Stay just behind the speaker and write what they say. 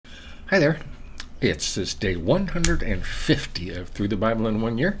Hi there. It's this day 150 of Through the Bible in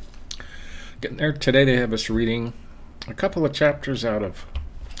 1 Year. Getting there. Today they have us reading a couple of chapters out of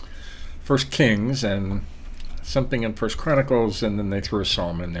 1 Kings and something in 1 Chronicles, and then they threw a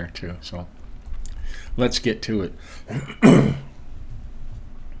psalm in there too. So let's get to it. The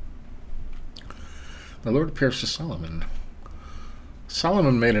Lord appears to Solomon.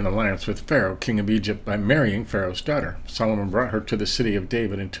 Solomon made an alliance with Pharaoh, king of Egypt, by marrying Pharaoh's daughter. Solomon brought her to the city of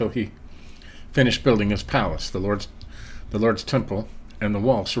David until he finished building his palace, the Lord's temple, and the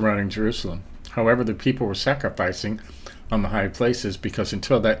wall surrounding Jerusalem. However, the people were sacrificing on the high places because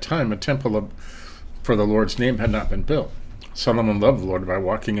until that time a temple for the Lord's name had not been built. Solomon loved the Lord by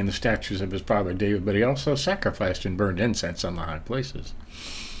walking in the statutes of his father David, but he also sacrificed and burned incense on the high places.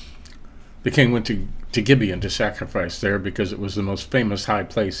 The king went to Gibeon to sacrifice there because it was the most famous high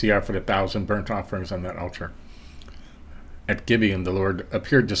place. He offered 1,000 burnt offerings on that altar. At Gibeon, the Lord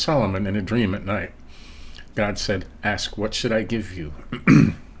appeared to Solomon in a dream at night. God said, "Ask, what should I give you?"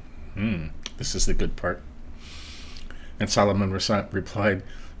 This is the good part. And Solomon replied,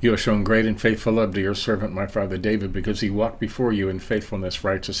 "You have shown great and faithful love to your servant, my father David, because he walked before you in faithfulness,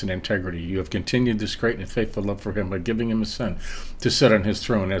 righteousness, and integrity. You have continued this great and faithful love for him by giving him a son to sit on his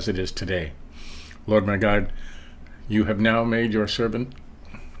throne as it is today. Lord my God, you have now made your servant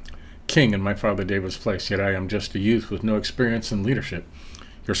king in my father David's place, yet I am just a youth with no experience in leadership.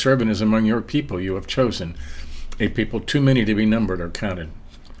 Your servant is among your people you have chosen, a people too many to be numbered or counted.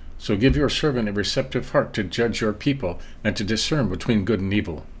 So give your servant a receptive heart to judge your people and to discern between good and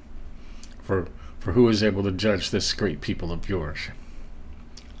evil. For who is able to judge this great people of yours?"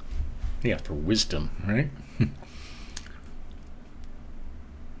 Yeah, for wisdom, right?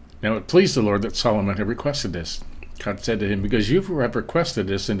 Now it pleased the Lord that Solomon had requested this. God said to him, "Because you have requested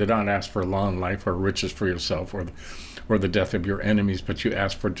this and did not ask for long life or riches for yourself or the death of your enemies, but you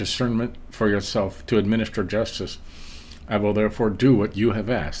asked for discernment for yourself to administer justice, I will therefore do what you have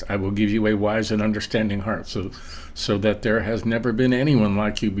asked. I will give you a wise and understanding heart, so that there has never been anyone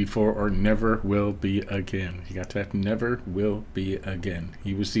like you before or never will be again." You got that? Never will be again.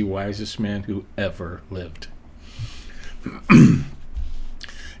 He was the wisest man who ever lived.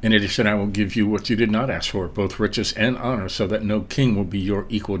 In addition, I will give you what you did not ask for, both riches and honor, so that no king will be your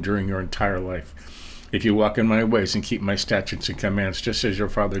equal during your entire life. If you walk in my ways and keep my statutes and commands, just as your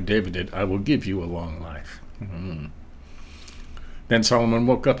father David did, I will give you a long life. Then Solomon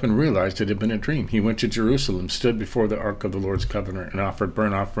woke up and realized it had been a dream. He went to Jerusalem, stood before the ark of the Lord's covenant, and offered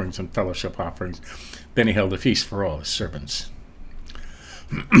burnt offerings and fellowship offerings. Then he held a feast for all his servants.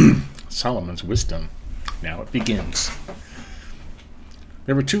 Solomon's wisdom. Now it begins.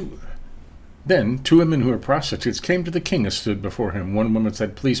 There were two women who were prostitutes came to the king and stood before him. One woman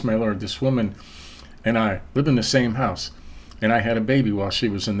said, "Please, my lord, this woman and I live in the same house, and I had a baby while she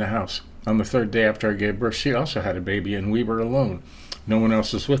was in the house. On the third day after I gave birth, she also had a baby, and we were alone. No one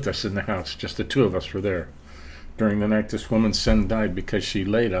else was with us in the house. Just the two of us were there. During the night, this woman's son died because she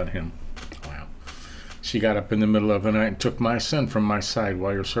laid on him." Wow. "She got up in the middle of the night and took my son from my side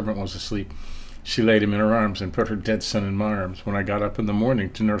while your servant was asleep. She laid him in her arms and put her dead son in my arms. When I got up in the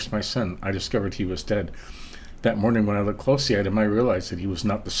morning to nurse my son, I discovered he was dead. That morning when I looked closely at him, I realized that he was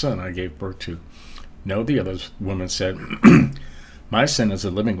not the son I gave birth to." "No," the other woman said. "My son is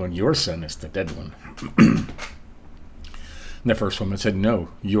the living one. Your son is the dead one." And the first woman said, "No,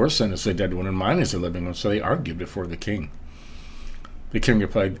 your son is the dead one and mine is the living one." So they argued before the king. The king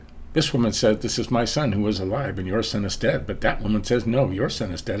replied, "This woman says, 'This is my son who is alive and your son is dead.' But that woman says, 'No, your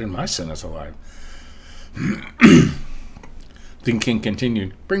son is dead and my son is alive.'" The king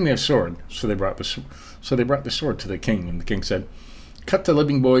continued, "Bring me a sword." So they brought the sword to the king, and the king said, "Cut the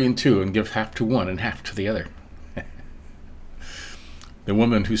living boy in two and give half to one and half to the other." The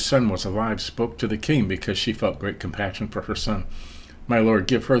woman whose son was alive spoke to the king because she felt great compassion for her son. "My lord,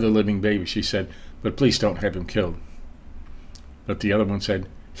 give her the living baby," she said, "but please don't have him killed." But the other one said,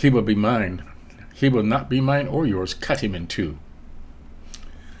 "He will be mine. He will not be mine or yours. Cut him in two."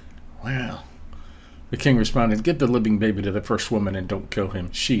 Well, the king responded, "Give the living baby to the first woman and don't kill him.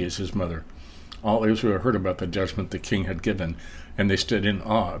 She is his mother." All Israel heard about the judgment the king had given, and they stood in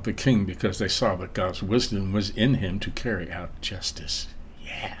awe of the king because they saw that God's wisdom was in him to carry out justice.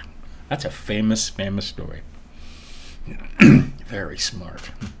 Yeah, that's a famous story. Very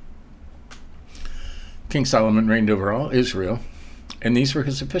smart. King Solomon reigned over all Israel, and these were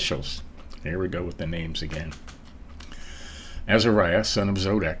his officials. Here we go with the names again. Azariah, son of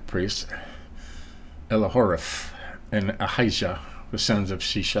Zodek, priest. Elihoreph and Ahijah, the sons of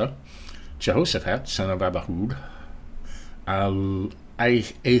Shisha. Jehoshaphat, son of Abahud.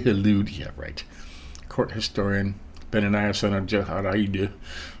 Ahilud, yeah, right. Court historian. Benaniah, son of Jehoiada,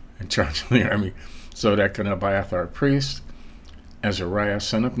 in charge of the army, Zodek and Abiathar priests, Azariah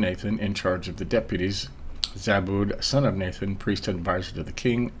son of Nathan in charge of the deputies, Zabud son of Nathan, priest and advisor to the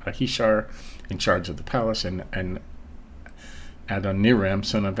king, Ahishar in charge of the palace, and Adoniram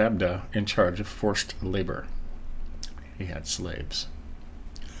son of Abda in charge of forced labor. He had slaves.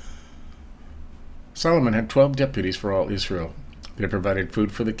 Solomon had 12 deputies for all Israel. They provided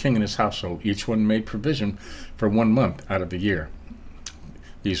food for the king and his household. Each one made provision for 1 month out of the year.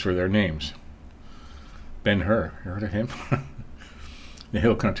 These were their names. Ben-Hur, you heard of him? The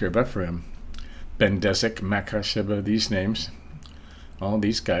hill country of Ephraim. Ben-Desek, Makkah, Sheba, these names. All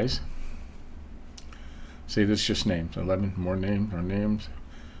these guys. See, this is just names. 11 more names.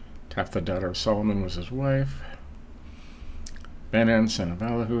 Taphtha, daughter of Solomon, was his wife. Benan, son of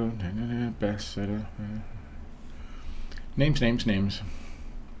Elihu. Names.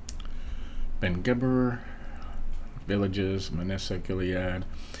 Ben-Geber. Villages. Manasseh, Gilead.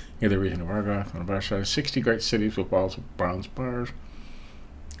 Near the region of Argoth and Bashan. 60 great cities with walls of bronze bars.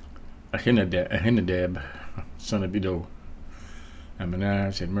 Ahinadab, son of Iddo. And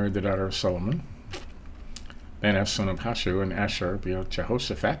Manaz had married the daughter of Solomon. Benaz, son of Hashu, and Asher,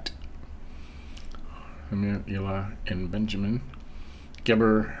 Jehoshaphat. Elah and Benjamin.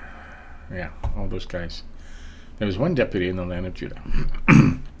 Geber, yeah, all those guys. There was one deputy in the land of Judah.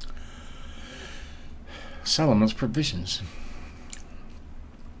 Solomon's provisions.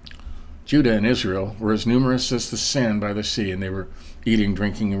 Judah and Israel were as numerous as the sand by the sea, and they were eating,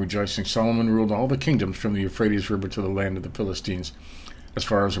 drinking, and rejoicing. Solomon ruled all the kingdoms from the Euphrates River to the land of the Philistines, as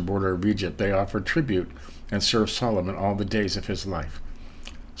far as the border of Egypt. They offered tribute and served Solomon all the days of his life.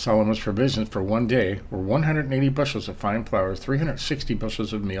 Solomon's provisions for 1 day were 180 bushels of fine flour, 360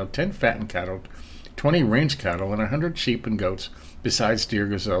 bushels of meal, 10 fattened cattle, 20 range cattle, and 100 sheep and goats, besides deer,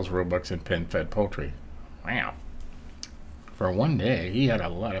 gazelles, roebucks, and pen-fed poultry. Wow. For 1 day, he had a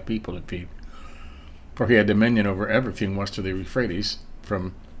lot of people to feed. For he had dominion over everything west of the Euphrates,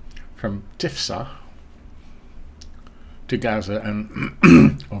 from Tifsah to Gaza,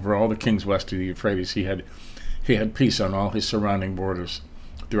 and over all the kings west of the Euphrates. He had peace on all his surrounding borders.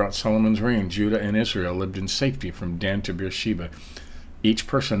 Throughout Solomon's reign, Judah and Israel lived in safety from Dan to Beersheba, each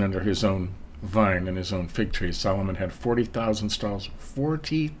person under his own vine and his own fig tree. Solomon had 40,000 stalls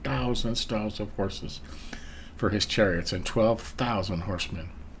of horses for his chariots, and 12,000 horsemen.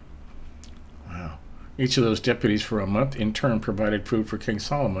 Wow. Each of those deputies for a month in turn provided food for King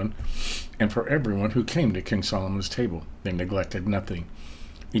Solomon and for everyone who came to King Solomon's table. They neglected nothing.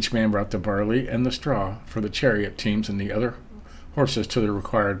 Each man brought the barley and the straw for the chariot teams and the other horses to the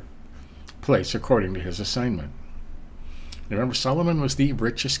required place according to his assignment. Remember, Solomon was the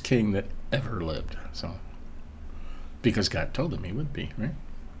richest king that ever lived. So, because God told him he would be, right?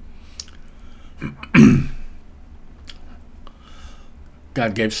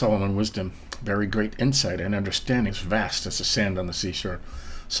 God gave Solomon wisdom, very great insight, and understanding, as vast as the sand on the seashore.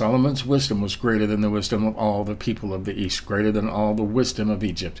 Solomon's wisdom was greater than the wisdom of all the people of the east, greater than all the wisdom of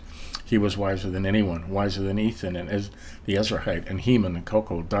Egypt. He was wiser than anyone, wiser than Ethan and the Ezrahite, and Heman and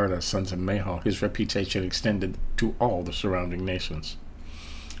Coco, Darda, sons of Mahal. His reputation extended to all the surrounding nations.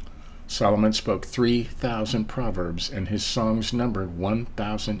 Solomon spoke 3,000 proverbs, and his songs numbered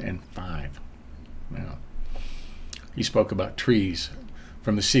 1,005. Now, he spoke about trees,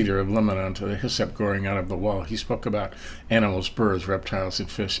 from the cedar of Lebanon to the hyssop growing out of the wall. He spoke about animals, birds, reptiles, and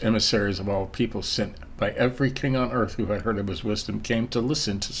fish. Emissaries of all people sent by every king on earth who had heard of his wisdom came to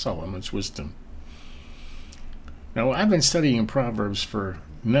listen to Solomon's wisdom. Now, I've been studying Proverbs for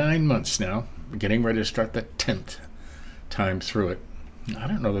 9 months now, getting ready to start the 10th time through it. I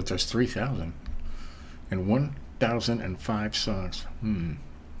don't know that there's 3,000 and 1,005 songs.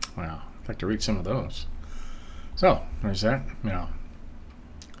 Wow, I'd like to read some of those. So, there's that. Now,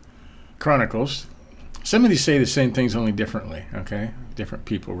 Chronicles. Some of these say the same things, only differently, okay? Different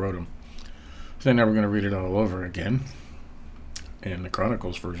people wrote them. So now we're going to read it all over again in the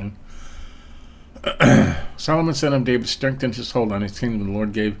Chronicles version. Solomon, son of David, strengthened his hold on his kingdom.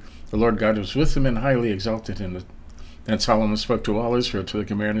 The Lord God was with him and highly exalted him. Then Solomon spoke to all Israel, to the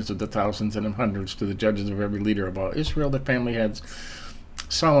commanders of the thousands and of hundreds, to the judges of every leader of all Israel, the family heads.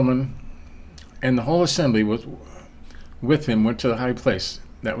 Solomon and the whole assembly with him went to the high place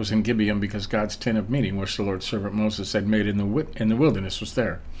that was in Gibeon, because God's tent of meeting, which the Lord's servant Moses had made in the wilderness, was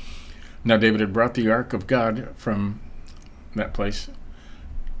there. Now David had brought the ark of God from that place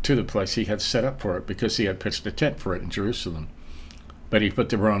to the place he had set up for it, because he had pitched a tent for it in Jerusalem. But he put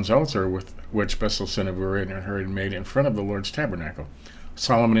the bronze altar with which Bessel son of Uriah and Hur had made in front of the Lord's tabernacle.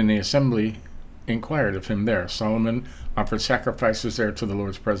 Solomon in the assembly inquired of him there. Solomon offered sacrifices there to the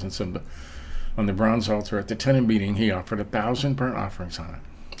Lord's presence on the bronze altar at the tent of meeting. He offered 1,000 burnt offerings on it.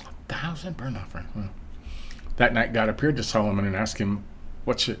 1,000 burnt offering. Well, that night God appeared to Solomon and asked him,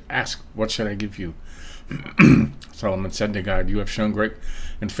 what should I give you? Solomon said to God, you have shown great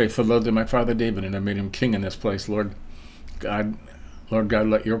and faithful love to my father David, and have made him king in this place. Lord God,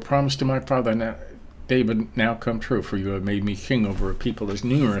 let your promise to my father David now come true, for you have made me king over a people as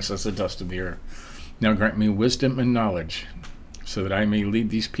numerous as the dust of the earth. Now grant me wisdom and knowledge, so that I may lead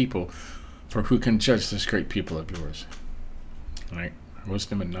these people, for who can judge this great people of yours? All right,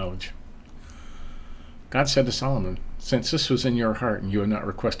 wisdom and knowledge. God said to Solomon, since this was in your heart, and you have not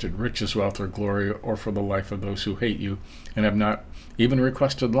requested riches, wealth, or glory, or for the life of those who hate you, and have not even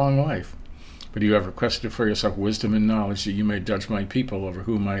requested long life, but you have requested for yourself wisdom and knowledge, that you may judge my people over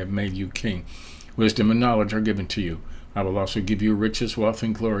whom I have made you king. Wisdom and knowledge are given to you. I will also give you riches, wealth,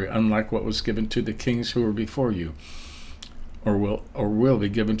 and glory, unlike what was given to the kings who were before you, or will be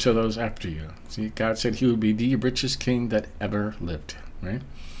given to those after you. See, God said he would be the richest king that ever lived, right?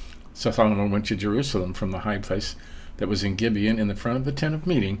 So Solomon went to Jerusalem from the high place that was in Gibeon in the front of the tent of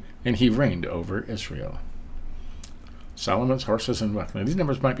meeting, and he reigned over Israel. Solomon's horses and wealth. Now, these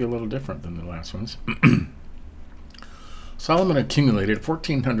numbers might be a little different than the last ones. Solomon accumulated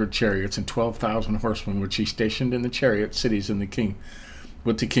 1,400 chariots and 12,000 horsemen, which he stationed in the chariot cities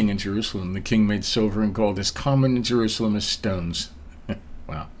with the king in Jerusalem. The king made silver and gold as common in Jerusalem as stones.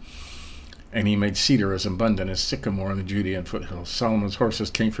 Wow. And he made cedar as abundant as sycamore in the Judean foothills. Solomon's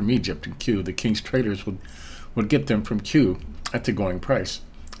horses came from Egypt and Kue. The king's traders would get them from Kue at the going price.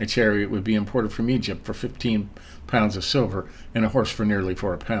 A chariot would be imported from Egypt for 15 pounds of silver, and a horse for nearly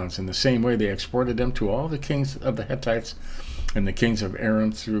 4 pounds. In the same way, they exported them to all the kings of the Hittites and the kings of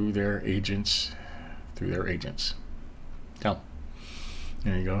Aram through their agents. Now,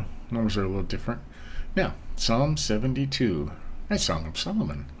 there you go. Numbers are a little different. Now, Psalm 72. A Song of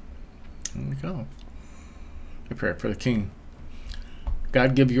Solomon. There we go. A prayer for the king.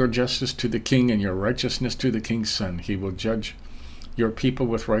 God, give your justice to the king and your righteousness to the king's son. He will judge your people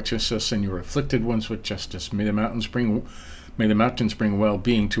with righteousness and your afflicted ones with justice. May the mountains bring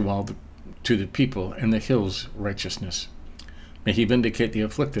well-being to the people, and the hills righteousness. May he vindicate the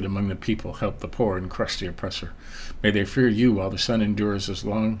afflicted among the people, help the poor, and crush the oppressor. May they fear you while the sun endures as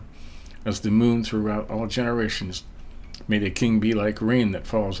long as the moon throughout all generations. May the king be like rain that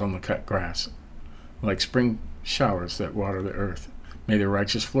falls on the cut grass, like spring showers that water the earth. May the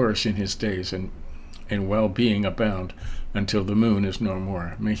righteous flourish in his days, and well-being abound until the moon is no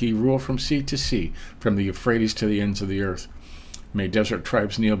more. May he rule from sea to sea, from the Euphrates to the ends of the earth. May desert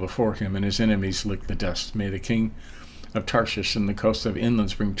tribes kneel before him, and his enemies lick the dust. May the king of Tarshish and the coast of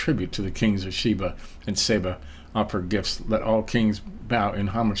inlands bring tribute to the kings of Sheba and Seba, offer gifts. Let all kings bow in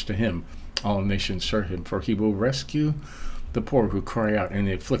homage to him. All nations serve him, for he will rescue the poor who cry out, and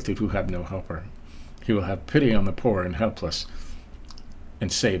the afflicted who have no helper. He will have pity on the poor and helpless,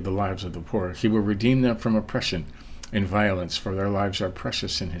 and save the lives of the poor. He will redeem them from oppression and violence, for their lives are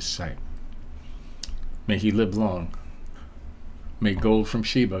precious in his sight. May he live long. May gold from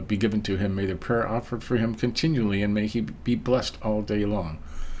Sheba be given to him. May the prayer offered for him continually, and may he be blessed all day long.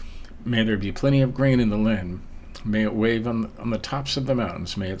 May there be plenty of grain in the land. May it wave on the tops of the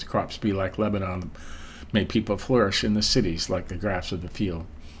mountains. May its crops be like Lebanon. May people flourish in the cities like the grass of the field.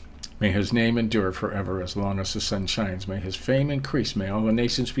 May his name endure forever as long as the sun shines. May his fame increase. May all the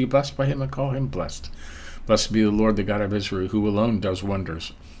nations be blessed by him and call him blessed. Blessed be the Lord, the God of Israel, who alone does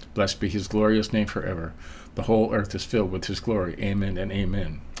wonders. Blessed be his glorious name forever. The whole earth is filled with his glory. Amen and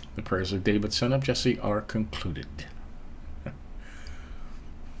amen. The prayers of David, son of Jesse, are concluded.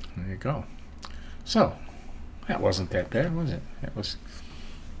 There you go. So, that wasn't that bad, was it? That was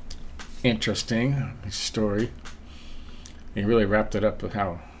interesting story. He really wrapped it up with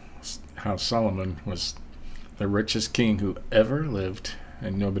how Solomon was the richest king who ever lived,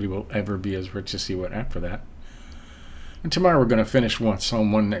 and nobody will ever be as rich as he went after that. And tomorrow we're going to finish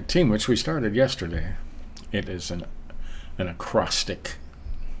Psalm 119, which we started yesterday. It is an acrostic,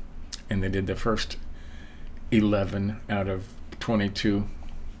 and they did the first 11 out of 22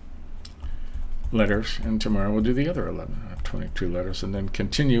 letters, and tomorrow we'll do the other 11 out of 22 letters, and then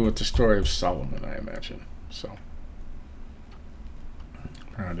continue with the story of Solomon, I imagine. So,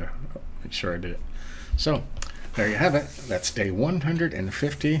 trying to make sure I did it. So, there you have it. That's day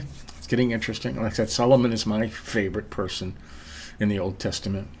 150. It's getting interesting. Like I said, Solomon is my favorite person in the Old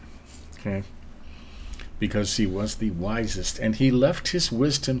Testament. Okay? Because he was the wisest, and he left his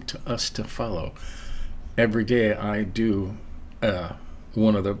wisdom to us to follow. Every day I do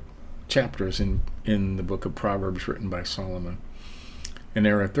one of the chapters in the book of Proverbs written by Solomon. And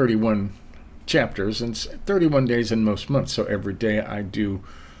there are 31 chapters and 31 days in most months. So every day I do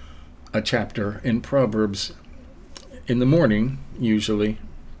a chapter in Proverbs in the morning, usually,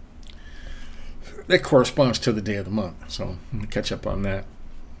 that corresponds to the day of the month. So I'm going to catch up on that.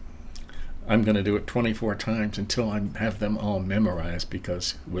 I'm going to do it 24 times until I have them all memorized,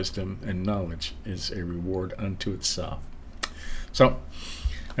 because wisdom and knowledge is a reward unto itself. So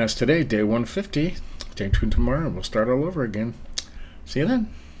that's today, day 150. Stay tuned tomorrow, and we'll start all over again. See you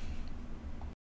then.